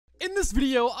In this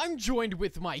video, I'm joined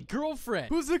with my girlfriend,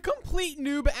 who's a complete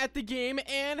noob at the game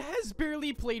and has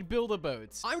barely played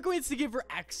Build-A-Boats. I'm going to give her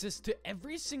access to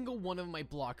every single one of my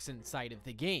blocks inside of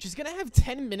the game. She's gonna have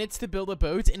 10 minutes to build a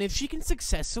boat, and if she can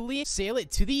successfully sail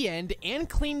it to the end and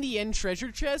claim the end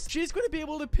treasure chest, she's going to be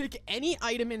able to pick any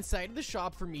item inside of the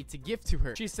shop for me to give to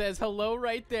her. She says hello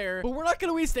right there, but we're not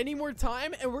gonna waste any more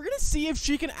time, and we're gonna see if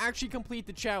she can actually complete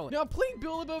the challenge. Now, playing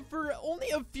Build-A-Boat for only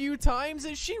a few times,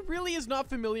 she really is not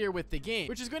familiar with the game,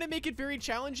 which is going to make it very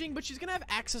challenging, but she's going to have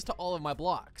access to all of my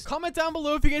blocks. Comment down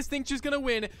below if you guys think she's going to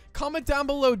win. Comment down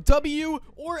below W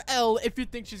or L if you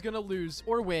think she's going to lose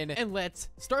or win, and let's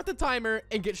start the timer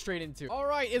and get straight into it. All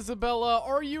right, Isabella,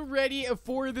 are you ready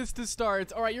for this to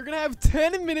start? All right, you're going to have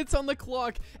 10 minutes on the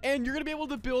clock, and you're going to be able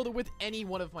to build with any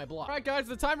one of my blocks. All right, guys,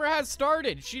 the timer has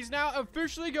started. She's now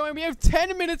officially going. We have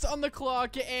 10 minutes on the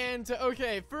clock, and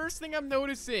okay, first thing I'm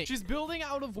noticing, she's building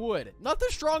out of wood. Not the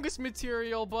strongest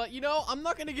material, but you know, I'm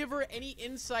not gonna give her any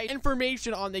insight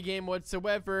information on the game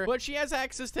whatsoever, but she has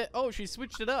access to, oh, she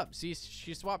switched it up. See,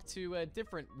 she swapped to a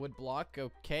different wood block.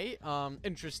 Okay,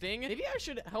 interesting. Maybe I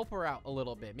should help her out a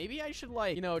little bit. Maybe I should,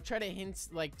 like, you know, try to hint,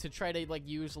 like, to try to, like,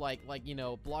 use, like, you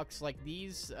know, blocks like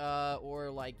these, or,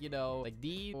 like, you know, like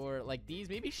these, or, like, these.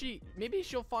 Maybe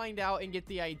she'll find out and get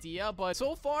the idea, but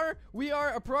so far, we are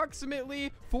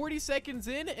approximately 40 seconds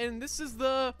in, and this is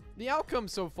the outcome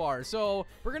so far. So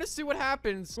we're gonna see what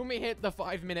happens when we hit the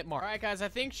 5-minute mark. All right, guys, I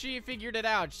think she figured it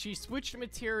out. She switched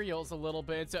materials a little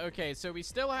bit. So, okay, so we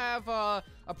still have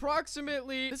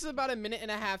approximately, this is about a minute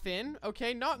and a half in.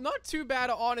 Okay, not too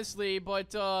bad, honestly, but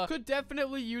could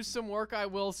definitely use some work, I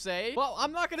will say. Well,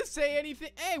 I'm not gonna say anything.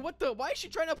 Hey, what the, why is she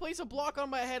trying to place a block on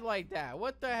my head like that?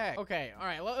 What the heck? Okay, all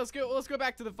right, let's go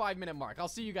back to the 5-minute mark. I'll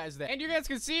see you guys there. And you guys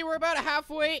can see we're about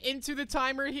halfway into the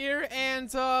timer here, and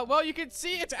well, you can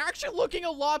see it's actually looking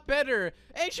a lot better.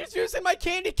 Hey, she's using my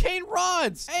candy cane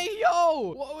rods. Hey,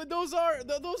 yo, those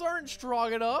aren't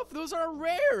strong enough. Those are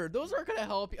rare. Those aren't gonna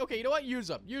help you. Okay, you know what? Use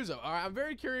them. All right, I'm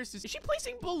very curious to see. Is she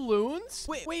placing balloons?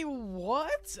 Wait,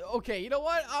 what? Okay, you know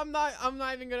what? I'm not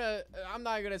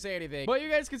gonna say anything. But you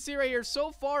guys can see right here,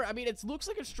 so far, I mean, it looks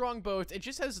like a strong boat. It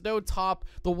just has no top.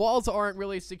 The walls aren't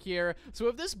really secure. So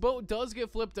if this boat does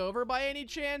get flipped over by any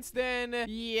chance, then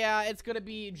yeah, it's gonna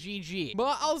be GG.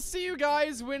 But I'll see you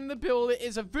guys when the build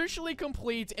is officially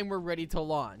complete and we're ready to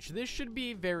launch. This should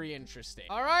be very interesting.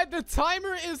 All right, the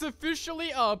timer is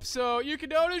officially up. So you can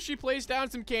notice she placed down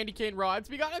some candy cane rods.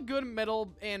 We got a good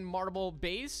metal and marble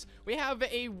base. We have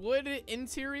a wood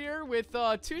interior with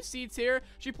 2 seats here.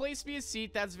 She placed me a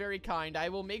seat. That's very kind. I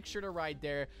will make sure to ride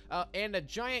there. And a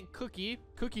giant cookie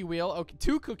wheel. Okay,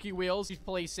 2 cookie wheels she's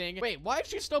placing. Wait, why is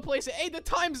she still placing? Hey, the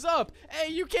time's up.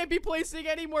 Hey, you can't be placing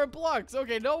any more blocks.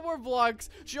 Okay, no more blocks.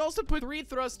 She also put 3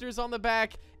 thrusters on the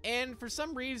back, and for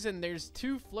some reason there's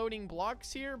 2 floating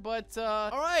blocks here, but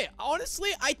all right, honestly,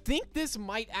 I think this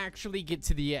might actually get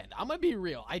to the end. I'm gonna be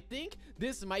real. I think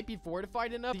this might be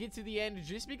fortified enough to get to the end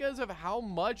just because of how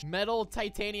much metal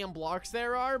titanium blocks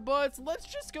there are, but let's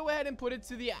just go ahead and put it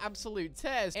to the absolute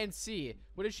test and see.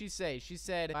 What did she say? She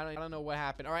said, I don't know what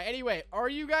happened. All right, anyway, are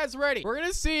you guys ready? We're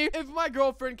gonna see if my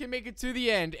girlfriend can make it to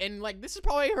the end, and like, this is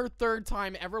probably her 3rd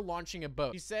time ever launching a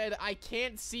boat. She said, I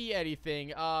can't see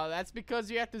anything. That's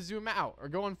because you have to zoom out or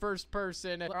go in first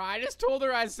person. All right, I just told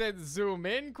her, I said zoom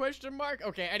in, question mark.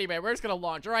 Okay, anyway, we're just gonna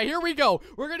launch. All right, here we go.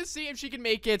 We're gonna see if she can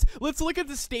make it. Let's look at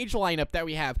the stage lineup that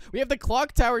we have. We have the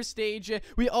clock tower stage.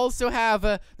 We also have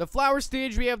the flower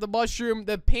stage. We have the mushroom,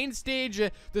 the paint stage,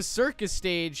 the circus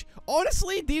stage.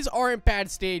 Honestly, these aren't bad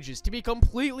stages. To be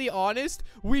completely honest,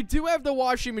 we do have the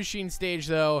washing machine stage,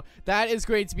 though. That is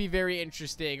going to be very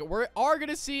interesting. We are going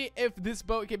to see if this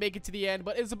boat can make it to the end.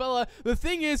 But Isabella, the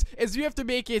thing is you have to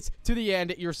make it to the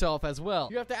end yourself as well.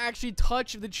 You have to actually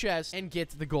touch the chest and get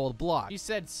the gold block. You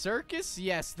said circus?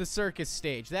 Yes, the circus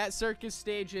stage. That circus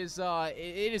stage is,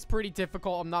 it is pretty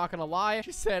difficult. I'm not going to lie.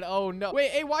 She said, oh no.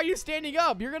 Wait, hey, why are you standing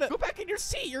up? You're going to go back in your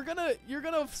seat. You're going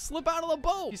to slip out of the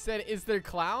boat. She said, is there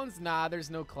clowns? Nah, there's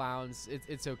no clowns.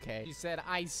 It's okay. She said,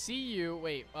 I see you.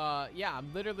 Wait, yeah,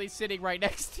 I'm literally sitting right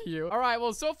next to you. All right,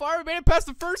 well, so far we made it past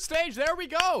the first stage. There we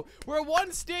go. We're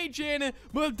 1 stage in,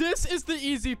 but this is the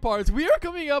easy part. We are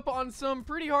coming up on some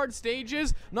pretty hard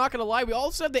stages. Not gonna lie, we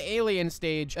also have the alien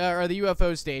stage, or the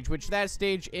UFO stage, which that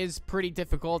stage is pretty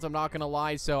difficult. I'm not gonna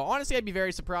lie. So honestly, I'd be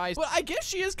very surprised. But I guess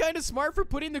she is kind of smart for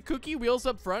putting the cookie wheels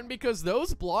up front, because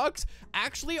those blocks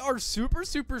actually are super,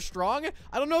 super strong.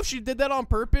 I don't know if she did that on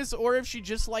purpose or if she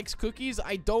just likes cookies.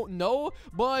 I don't know,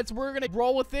 but we're gonna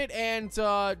roll with it and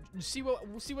see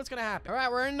what's gonna happen. All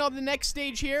right, we're in the next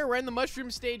stage here. We're in the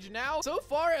mushroom stage now. So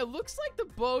far, it looks like the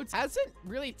boat hasn't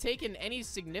really taken any any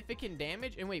significant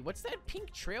damage. And wait, what's that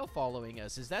pink trail following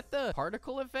us? Is that the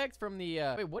particle effect from the,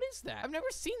 wait, what is that? I've never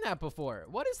seen that before.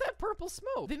 What is that purple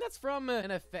smoke? I think that's from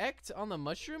an effect on the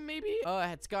mushroom, maybe?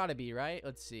 It's gotta be, right?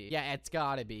 Let's see. Yeah, it's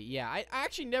gotta be. Yeah, I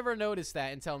actually never noticed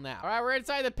that until now. All right, we're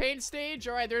inside the paint stage.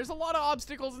 All right, there's a lot of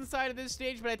obstacles inside of this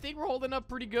stage, but I think we're holding up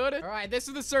pretty good. All right, this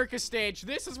is the circus stage.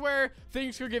 This is where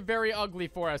things could get very ugly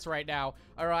for us right now.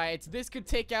 All right, this could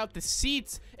take out the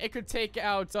seats. It could take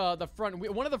out the front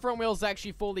wheel. One of the front wheels is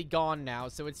actually fully gone now,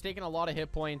 so it's taking a lot of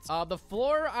hit points. The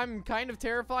floor, I'm kind of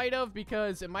terrified of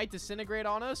because it might disintegrate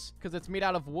on us because it's made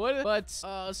out of wood. But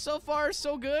so far,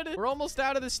 so good. We're almost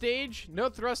out of the stage. No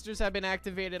thrusters have been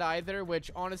activated either,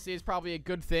 which honestly is probably a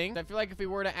good thing. I feel like if we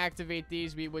were to activate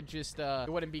these, we would just, it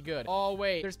wouldn't be good. Oh,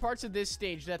 wait. There's parts of this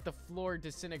stage that the floor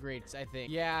disintegrates, I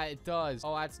think. Yeah, it does.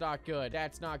 Oh, that's not good.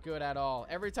 That's not good at all.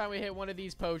 Every time we hit one of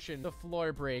these potions, the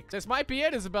floor breaks. This might be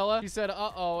it, Isabella. She said,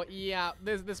 uh-oh. Yeah,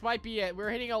 this might be it. We're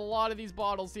hitting a lot of these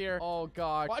bottles here. Oh,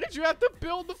 God. Why did you have to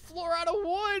build the floor out of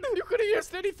wood? You could have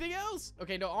used anything else.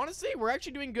 Okay, no, honestly, we're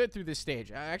actually doing good through this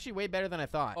stage. Actually, way better than I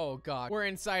thought. Oh, God. We're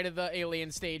inside of the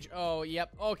alien stage. Oh,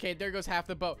 yep. Okay, there goes half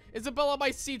the boat. Isabella,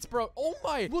 my seat's broke. Oh,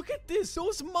 my. Look at this.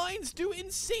 Those mines do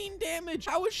insane damage.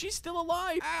 How is she still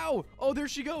alive? Ow. Oh, there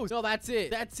she goes. No, that's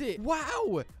it. That's it.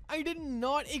 Wow. I did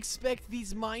not expect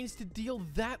these mines to deal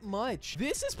that much.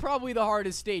 This is probably the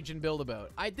hardest stage in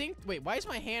Build-A-Boat. I think, wait, why is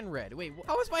my hand red? Wait,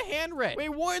 how is my hand red? Wait,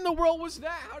 what in the world was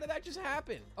that? How did that just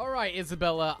happen? All right,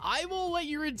 Isabella, I will let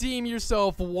you redeem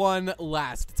yourself one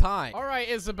last time. All right,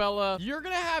 Isabella, you're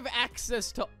gonna have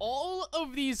access to all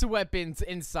of these weapons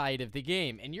inside of the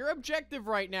game. And your objective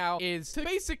right now is to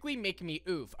basically make me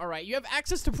oof. All right, you have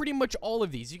access to pretty much all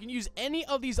of these. You can use any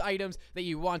of these items that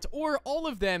you want or all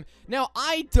of them. Now,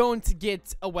 I don't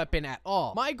get a weapon at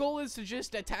all. My goal is to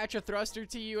just attach a thruster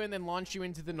to you and then launch you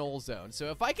into the null zone. So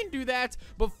if I can do that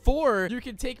before you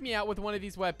can take me out with one of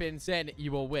these weapons, then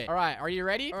you will win. All right, are you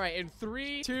ready? All right, in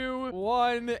 3, 2,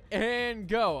 1, and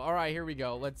go. All right, here we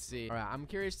go. Let's see. All right, I'm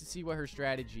curious to see what her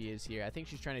strategy is here. I think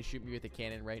she's trying to shoot me with a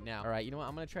cannon right now. All right, you know what?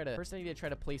 I'm gonna try to, first I need to try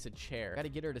to place a chair. Gotta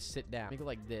get her to sit down. Make it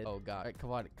like this. Oh, God. All right,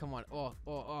 come on. Come on.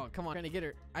 Oh, come on. Trying to get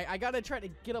her. I gotta try to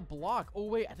get a block. Oh,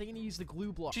 wait. I think I need to use the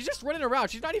glue block. She's just running around.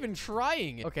 She's not even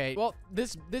trying. Okay, well,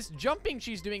 this jumping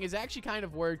she's doing is actually kind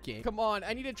of working. Come on,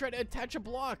 I need to try to attach a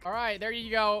block. All right, there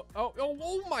you go.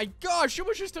 Oh my gosh, she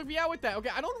almost just took me out with that. Okay,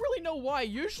 I don't really know why.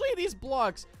 Usually these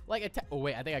blocks like oh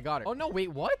wait, I think I got her. Oh no,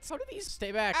 wait, what? How do these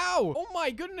stay back? Ow! Oh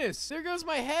my goodness, there goes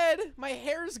my head. My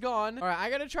hair's gone. All right, I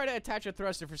gotta try to attach a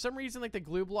thruster. For some reason, like the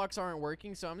glue blocks aren't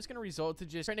working, so I'm just gonna resort to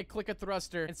just trying to click a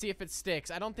thruster and see if it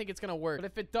sticks. I don't think it's gonna work, but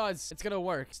if it does, it's gonna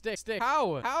work. Stick.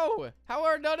 How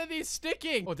are none of these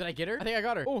sticking? Oh, did I get her? I think I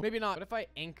got her. Oh, maybe not. What if I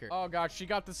anchor? Oh gosh, she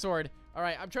got the sword. All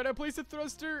right, I'm trying to place a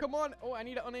thruster. Come on. Oh, I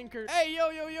need to unanchor. Hey, yo.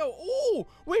 Oh,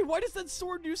 wait, why does that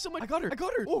sword do so much? I got her.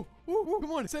 Oh,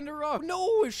 come on, send her off.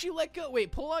 No, she let go.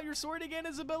 Wait, pull out your sword again,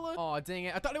 Isabella. Oh, dang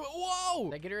it. I thought it would. Whoa.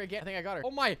 Did I get her again? I think I got her.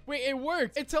 Oh my, wait, it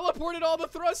worked. It teleported all the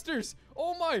thrusters.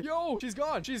 Oh my, yo, she's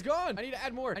gone. I need to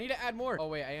add more. Oh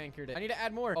wait, I anchored it. I need to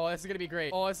add more. Oh, this is gonna be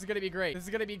great. This is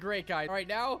gonna be great, guys. All right,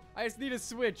 now I just need a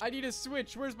switch.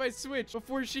 Where's my switch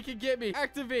before she can get me?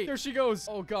 Activate. There she goes.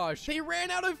 Oh gosh, they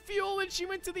ran out of fuel and she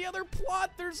went to the other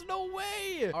plot. There's no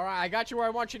way. All right, I got you where I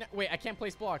want you now. Wait, I can't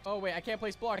place blocks. Oh wait, I can't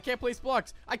place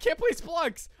blocks.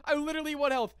 I literally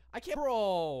 1 health. I can't. Bro.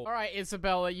 All right,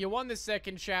 Isabella, you won the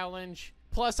second challenge.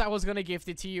 Plus, I was gonna gift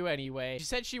it to you anyway. She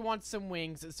said she wants some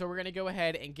wings, so we're gonna go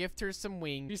ahead and gift her some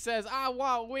wings. She says,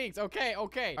 wow, wings. Okay. All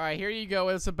right, here you go,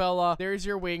 Isabella. There's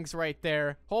your wings right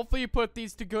there. Hopefully, you put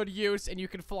these to good use and you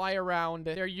can fly around.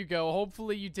 There you go.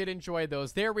 Hopefully, you did enjoy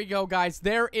those. There we go, guys.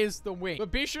 There is the wing. But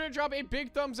be sure to drop a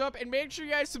big thumbs up and make sure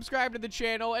you guys subscribe to the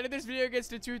channel. And if this video gets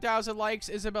to 2,000 likes,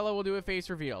 Isabella will do a face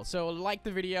reveal. So, like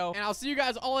the video, and I'll see you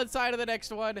guys all inside of the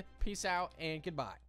next one. Peace out and goodbye.